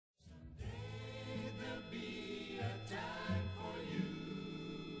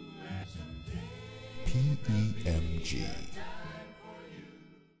KPMG.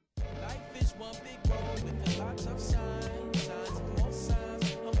 Life is one big road with lots of signs, and more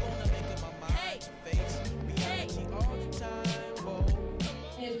signs. I'm gonna make up my mind to face reality all the time. Whoa.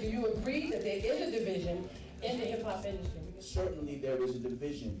 Do you agree that there is a division in the hip-hop industry? Certainly there is a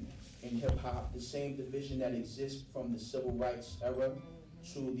division in hip-hop, the same division that exists from the civil rights era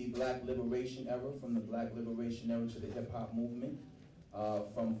to the black liberation era, from the black liberation era to the hip-hop movement,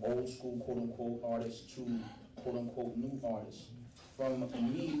 from old school quote-unquote artists to quote-unquote new artists. From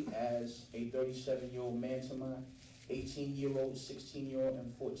me as a 37-year-old man to my 18-year-old, 16-year-old,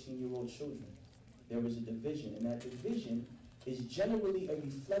 and 14-year-old children. There is a division, and that division is generally a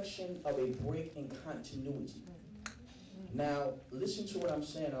reflection of a break in continuity. Now, listen to what I'm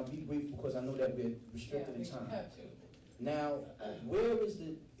saying. I'll be brief because I know that we're restricted in time. Now, here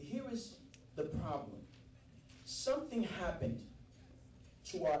is the problem. Something happened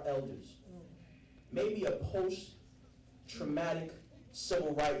to our elders. Maybe a post-traumatic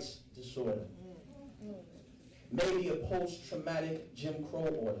civil rights disorder. Maybe a post-traumatic Jim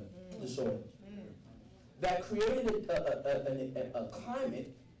Crow disorder. That created a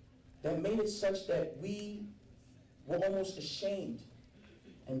climate that made it such that we were almost ashamed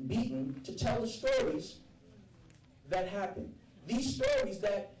and beaten to tell the stories that happened. These stories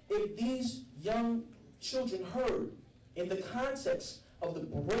that if these young children heard in the context of the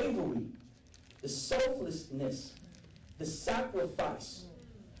bravery, the selflessness, the sacrifice,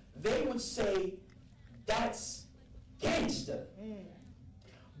 they would say, that's gangster.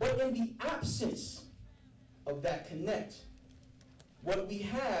 But in the absence of that connect, what we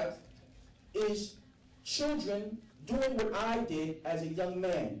have is children doing what I did as a young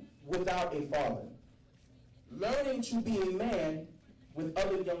man without a father. Learning to be a man with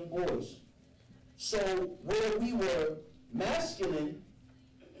other young boys. So where we were masculine,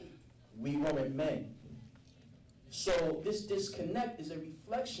 we weren't men. So this disconnect is a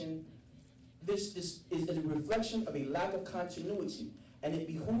reflection, this is a reflection of a lack of continuity, and it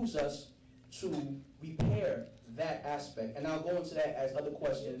behooves us to repair that aspect. And I'll go into that as other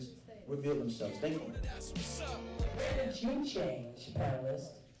questions reveal themselves. Thank you. Where did you change,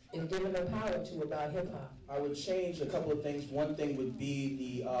 panelists, if given the power to about hip-hop? I would change a couple of things. One thing would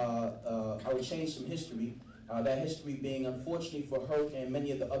be I would change some history. That history being, unfortunately for her and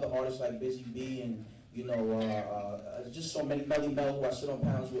many of the other artists like Busy B and, you know, just so many, Melly Mel, who I sit on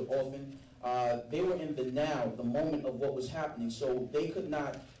panels with often, they were in the now, the moment of what was happening. So they could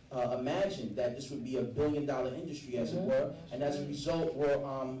not imagine that this would be a billion-dollar industry, as it were, and as a result, were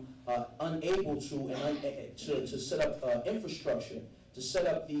unable to set up infrastructure, to set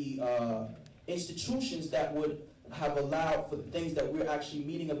up the institutions that would have allowed for the things that we're actually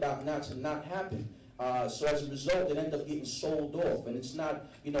meeting about now to not happen. So as a result, it ended up getting sold off, and it's not,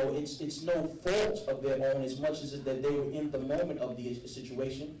 you know, it's no fault of their own as much as that they were in the moment of the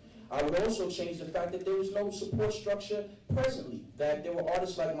situation. I would also change the fact that there was no support structure presently, that there were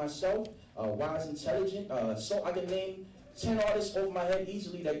artists like myself, Wise Intelligent, so I can name 10 artists over my head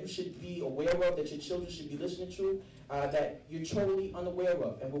easily that you should be aware of, that your children should be listening to, that you're totally unaware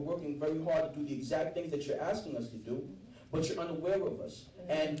of. And we're working very hard to do the exact things that you're asking us to do, but you're unaware of us.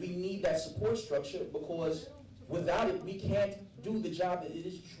 And we need that support structure because without it, we can't do the job that it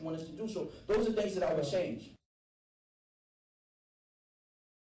is you want us to do. So those are things that I would change.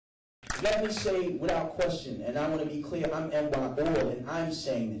 Let me say without question, and I want to be clear, I'm NYOIL, and I'm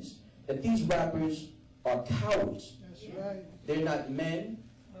saying this, that these rappers are cowards. That's right. They're not men.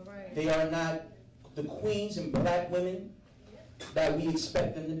 Right. They are not the queens and black women that we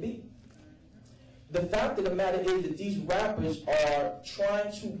expect them to be. The fact of the matter is that these rappers are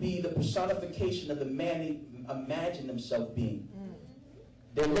trying to be the personification of the man they imagine themselves being.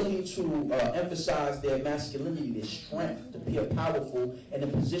 They're looking to emphasize their masculinity, their strength, to appear powerful in a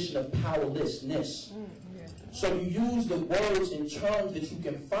position of powerlessness. So you use the words and terms that you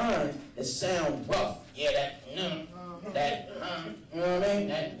can find that sound rough. Yeah, that, you know what I mean?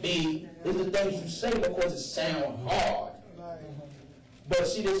 That B. These are things you say because it sounds hard. But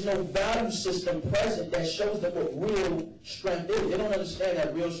see, there's no value system present that shows them what real strength is. They don't understand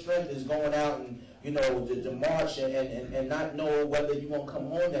that real strength is going out and, you know, to march and not know whether you're going to come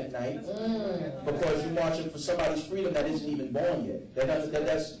home that night because you're marching for somebody's freedom that isn't even born yet. That hasn't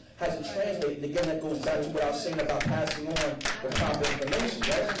translated. And again, that goes back to what I was saying about passing on the proper information,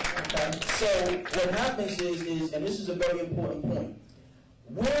 right? Okay. So what happens is, and this is a very important point,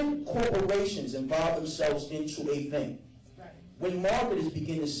 when corporations involve themselves into a thing, when marketers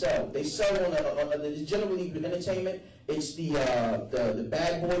begin to sell, they sell on generally with entertainment, it's the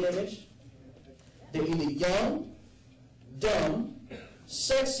bad boy image. They're either young, dumb,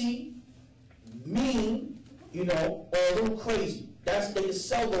 sexy, mean, you know, or a little crazy. They can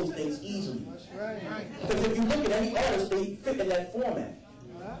sell those things easily. Because if you look at any artist, they fit in that format.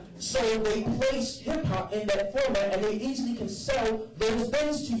 So they place hip-hop in that format, and they easily can sell those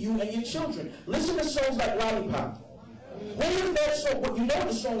things to you and your children. Listen to songs like Lollipop. Who is that song? Well, you know what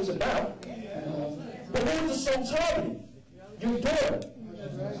the song is about. But who is the song targeting? Your daughter.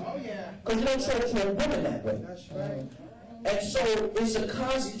 Because you don't talk to a woman that way. And so it's a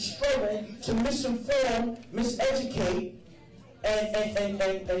constant struggle to misinform, miseducate,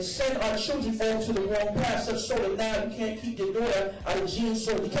 and send our children off to the wrong path, such so that now you can't keep your daughter out of jeans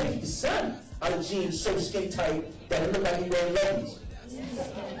so you can't keep your son out of jeans so skin tight that it look like he wearing leggings.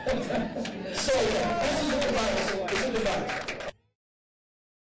 So yeah, this is a device. It's a device.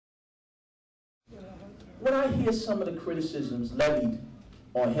 When I hear some of the criticisms levied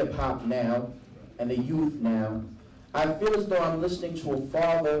on hip hop now and the youth now, I feel as though I'm listening to a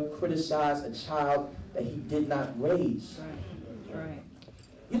father criticize a child that he did not raise. Right.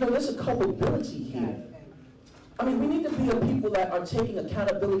 You know, there's a culpability here. I mean, we need to be a people that are taking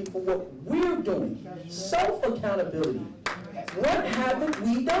accountability for what we're doing. Self-accountability. What haven't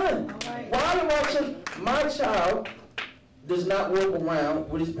we done? Why am I just, my child does not walk around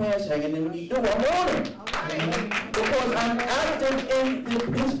with his pants hanging, and when he do, I'm on him. Because I'm active in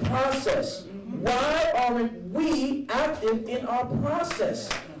his process. Why aren't we active in our process?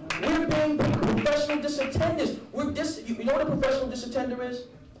 We're being professional disattenders. You know what a professional disattender is?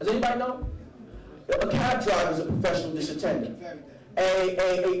 Does anybody know? A cab driver is a professional disattender.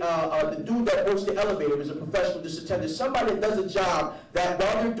 The dude that works the elevator is a professional disattender. Somebody that does a job that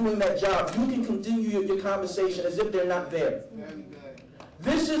while they're doing that job, you can continue your conversation as if they're not there.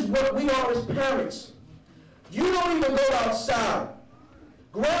 This is what we are as parents. You don't even go outside.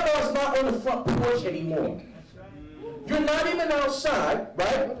 Grandma's not on the front porch anymore. You're not even outside,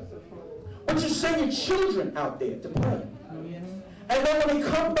 right? But you send your children out there to play. And then when they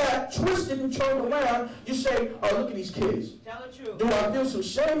come back twisted and turned around, you say, oh, look at these kids. Tell the truth. Do I feel some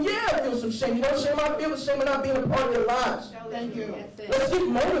shame? Yeah, I feel some shame. You know what shame I feel? The shame of not being a part of their lives. Thank you. Let's get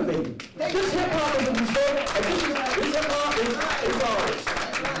motivated. This hip-hop is a result, and this hip-hop is ours.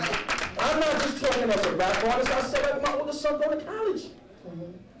 I'm not just talking as a rap artist. I said like my oldest son going to college.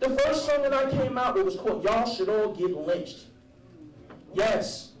 The first song that I came out with was called Y'all Should All Get Lynched.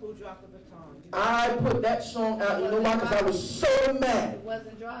 Yes. Who dropped the baton? I put that song out, you know why? Because I was so mad. It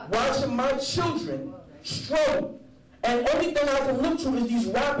wasn't dropped. Watching my children struggle. And only thing I can look to is these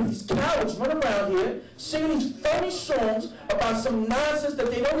rappers, these cowards run around here singing these funny songs about some nonsense that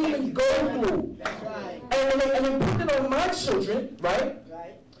they don't even go through. That's right. And they put it on my children, right?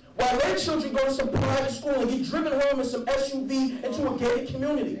 While their children go to some private school and get driven home in some SUV into a gated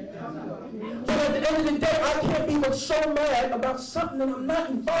community. So at the end of the day, I can't be but so mad about something that I'm not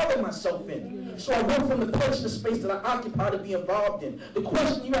involving myself in. So I went from the place to the space that I occupy to be involved in. The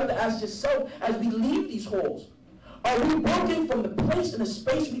question you have to ask yourself as we leave these halls, are we working from the place and the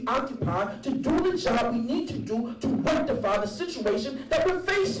space we occupy to do the job we need to do to rectify the situation that we're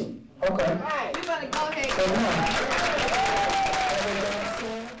facing? Okay. All right, you better go ahead. So now,